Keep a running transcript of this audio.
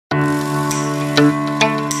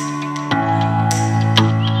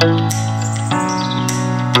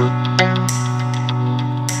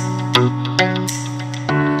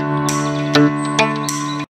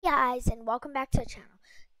welcome back to the channel.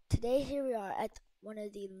 Today here we are at one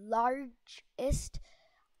of the largest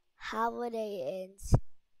holiday inns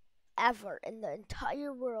ever in the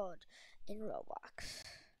entire world in Roblox.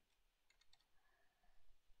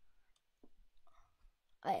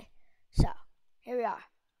 Okay, so here we are.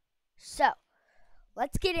 So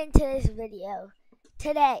let's get into this video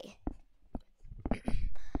today.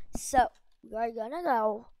 So we are gonna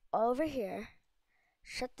go over here.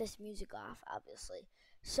 Shut this music off, obviously.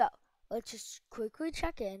 So let's just quickly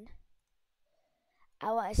check in.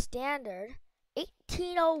 I want a standard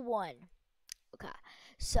 1801. Okay,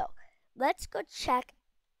 so let's go check.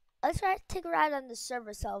 Let's take a ride on the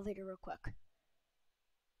service elevator real quick.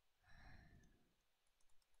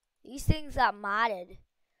 These things got modded.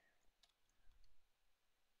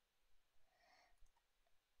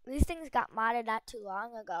 These things got modded not too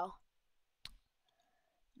long ago.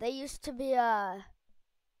 They used to be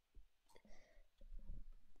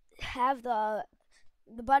have the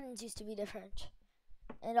buttons used to be different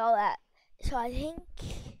and all that. So I think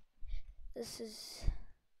this is,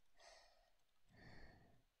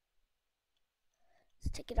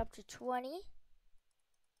 let's take it up to 20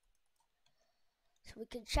 so we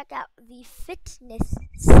can check out the fitness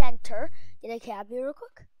center. Get a cab here real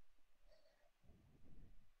quick.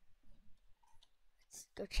 Let's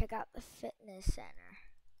go check out the fitness center.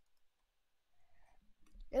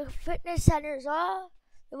 The fitness center is all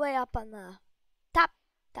the way up on the top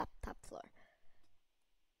floor.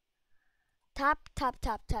 Top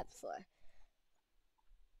floor.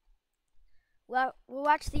 Well, we'll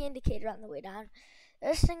watch the indicator on the way down.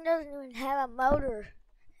 This thing doesn't even have a motor.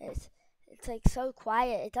 It's like so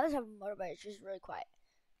quiet. It does have a motor, but it's just really quiet.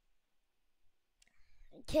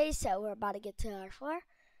 Okay, so we're about to get to our floor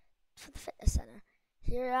for the fitness center.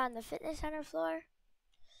 Here on the fitness center floor.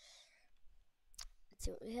 Let's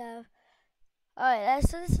see what we have. Alright,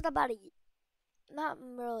 so this is about not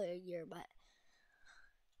really a year, but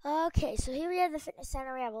okay, so here we have the fitness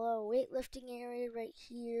center. We have a little weightlifting area right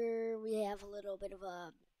here. We have a little bit of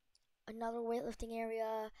another weightlifting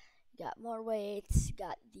area. We got more weights. We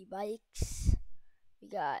got the bikes. We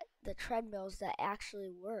got the treadmills that actually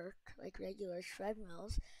work, like regular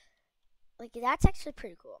treadmills. Like, that's actually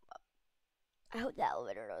pretty cool. I hope the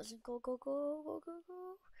elevator doesn't go.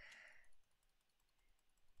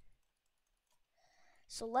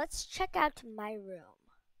 So let's check out my room.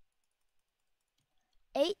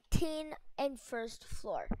 18 and first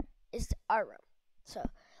floor is our room. So,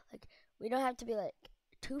 like, we don't have to be, like,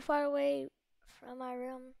 too far away from our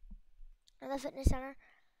room in the fitness center.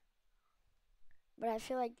 But I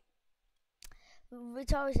feel like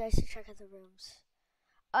it's always nice to check out the rooms.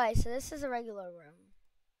 Alright, so this is a regular room.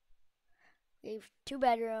 We have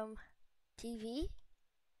 2-bedroom, TV.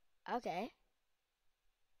 Okay.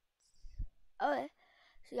 Okay.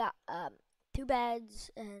 So we got 2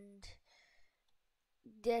 beds and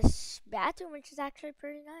this bathroom, which is actually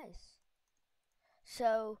pretty nice.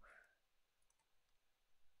 So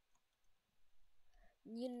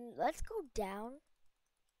let's go down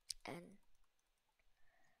and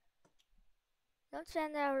don't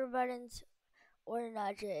stand there over buttons or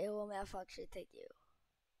nudge it. It will malfunction. Thank you.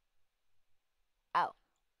 Oh,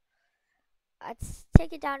 let's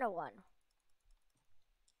take it down to 1.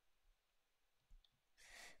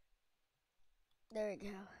 There we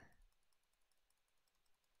go.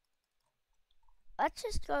 Let's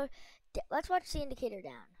just go. Let's watch the indicator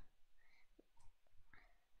down.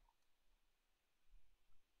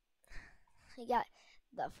 We got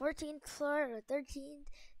the 14th floor or 13th.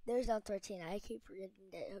 There's no 13. I keep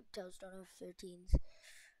forgetting that hotels don't have 13s.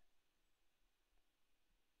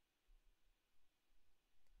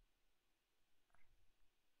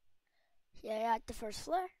 Here at the first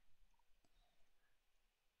floor.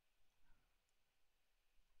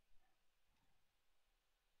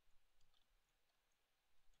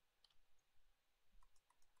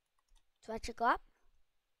 So let's go up.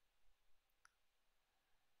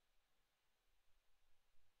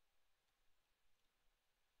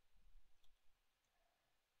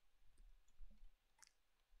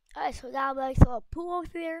 Alright, so we got like a little pool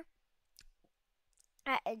over here.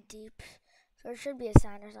 At deep. So there should be a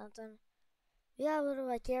sign or something. We got a little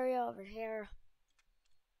like area over here.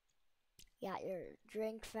 You got your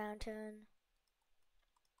drink fountain.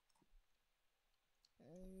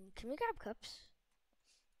 Can we grab cups?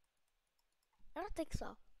 I don't think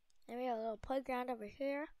so. And we have a little playground over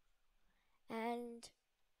here. And,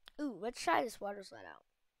 ooh, let's try this water slide out.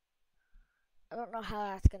 I don't know how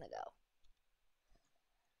that's gonna go.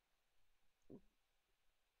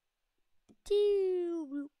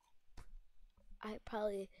 I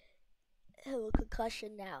probably have a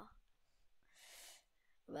concussion now.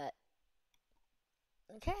 But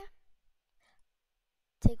Okay.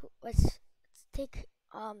 Let's take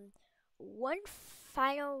one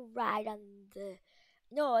final ride on the.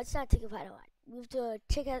 No, let's not take a final ride. We have to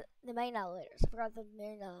check out the main elevators. I forgot the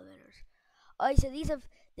main elevators. Alright, so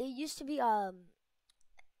they used to be I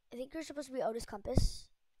think they're supposed to be Otis Compass.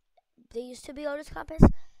 They used to be Otis Compass.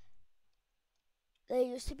 They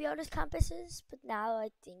used to be Otis Compasses, but now I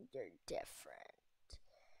think they're different.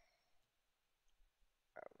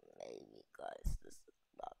 Or maybe guys, this is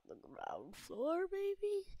not the ground floor.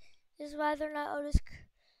 Maybe this is why they're not Otis.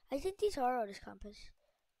 I think these are Otis Compass.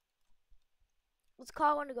 Let's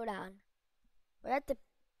call one to go down. We're at the.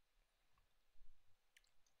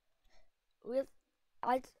 We.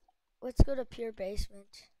 I. Let's go to pure basement.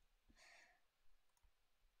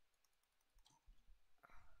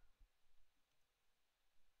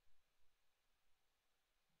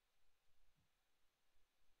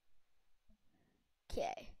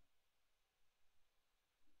 Okay.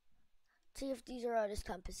 See if these are Otis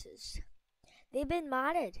Compasses. They've been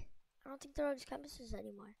modded. I don't think they're Otis Compasses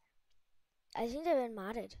anymore. I think they've been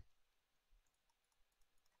modded.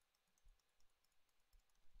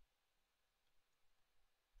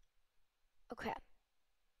 Okay.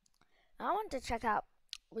 I want to check out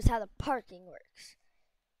how the parking works.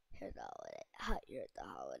 Here's the Holiday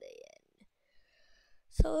Inn.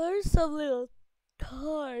 So there's some little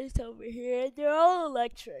cars over here, and they're all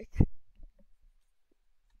electric.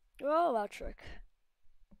 They're all electric.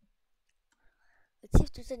 Let's see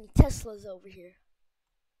if there's any Teslas over here.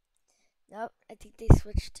 Nope, I think they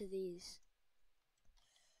switched to these.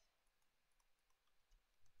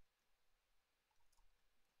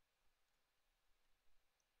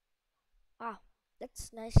 Wow,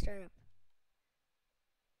 that's a nice startup.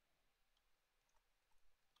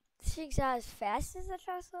 This thing's not as fast as the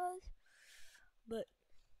Tesla is, but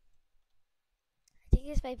I think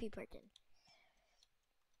this might be parking.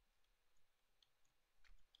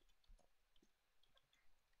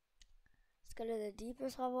 Let's go to the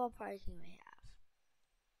deepest level of parking we have.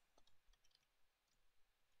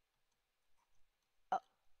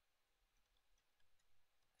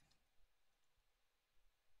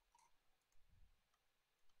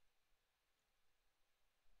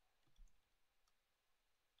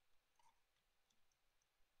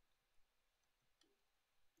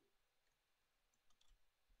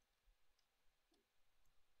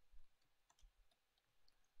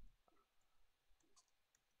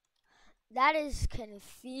 That is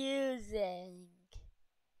confusing.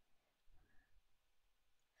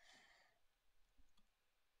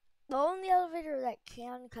 The only elevator that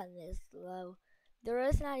can come this low, there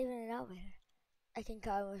is not even an elevator. I can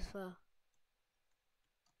come as well.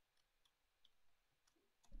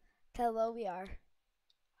 How low we are.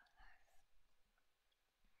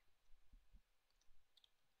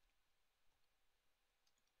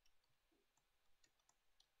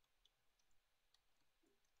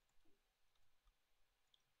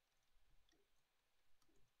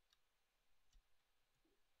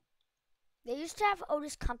 They used to have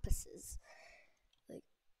Otis Compasses. Like,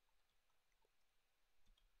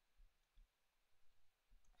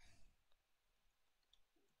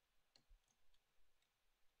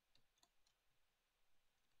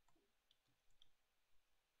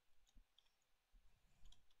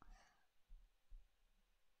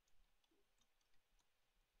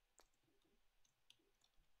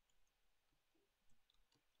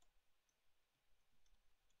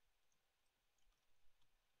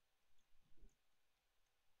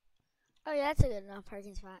 oh yeah, that's a good enough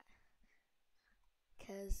parking spot.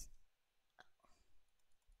 Cause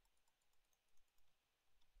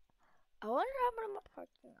I wonder how many more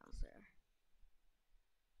parking lots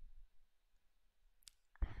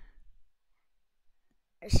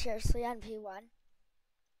there. Seriously on P1.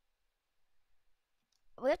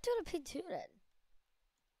 We have to go to P2 then.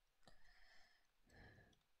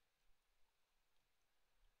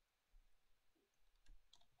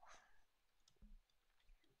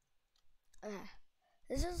 Okay.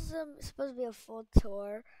 This is supposed to be a full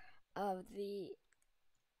tour of the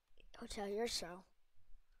hotel here, so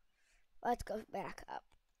let's go back up.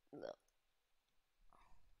 Look.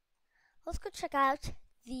 Let's go check out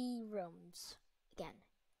the rooms again.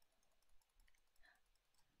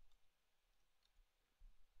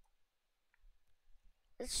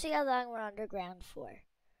 Let's see how long we're underground for.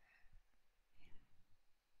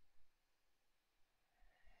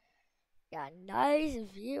 Yeah, nice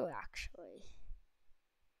view actually.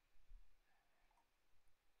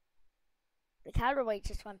 The counterweight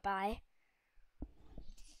just went by.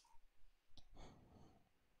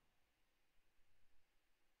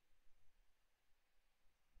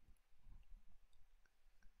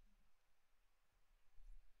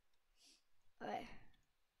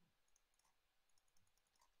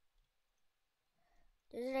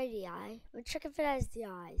 Does it have the eye? But check if it has the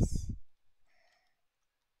eyes.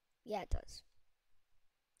 Yeah, it does.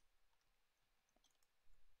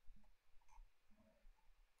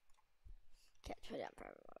 Can't put it on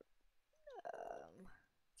private mode.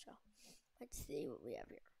 So let's see what we have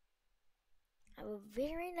here. I have a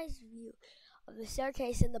very nice view of the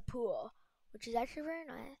staircase in the pool, which is actually very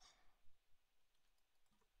nice.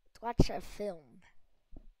 Let's watch a film.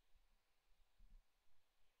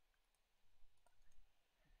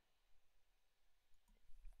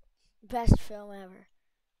 Best film ever.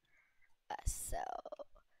 So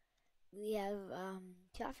we have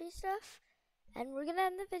coffee stuff, and we're gonna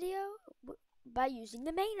end the video by using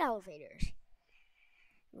the main elevators.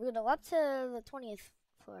 We're gonna go up to the 20th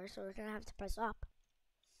floor, so we're gonna have to press up.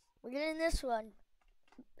 We're getting this one.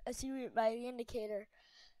 I see it by the indicator.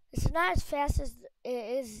 It's not as fast as it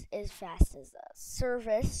is as fast as the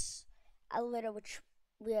service elevator, which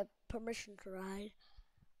we have permission to ride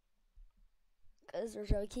because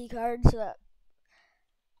there's no key card. So that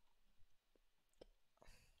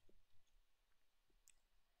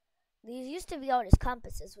these used to be known as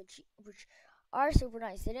compasses, which are super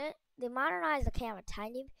nice, didn't it? They modernized the cab a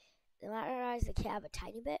tiny. They modernized the cab a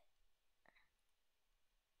tiny bit.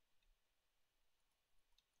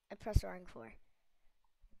 I pressed R for.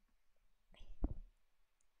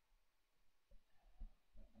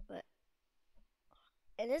 But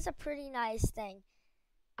it is a pretty nice thing.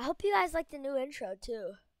 I hope you guys like the new intro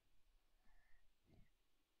too.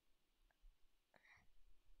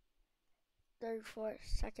 Third floor,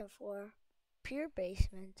 second floor, pure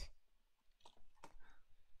basement.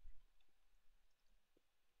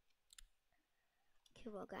 Okay,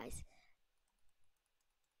 well, guys,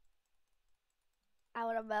 I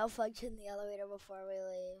want to malfunction the elevator before we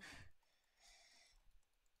leave.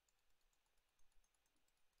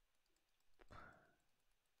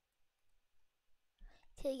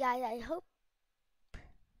 Okay, guys, I hope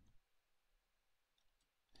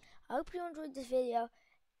you enjoyed this video,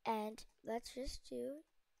 and let's just do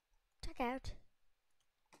checkout.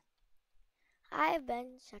 I've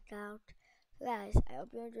been checkout. So guys, I hope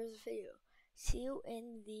you enjoyed this video. See you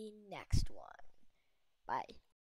in the next one. Bye.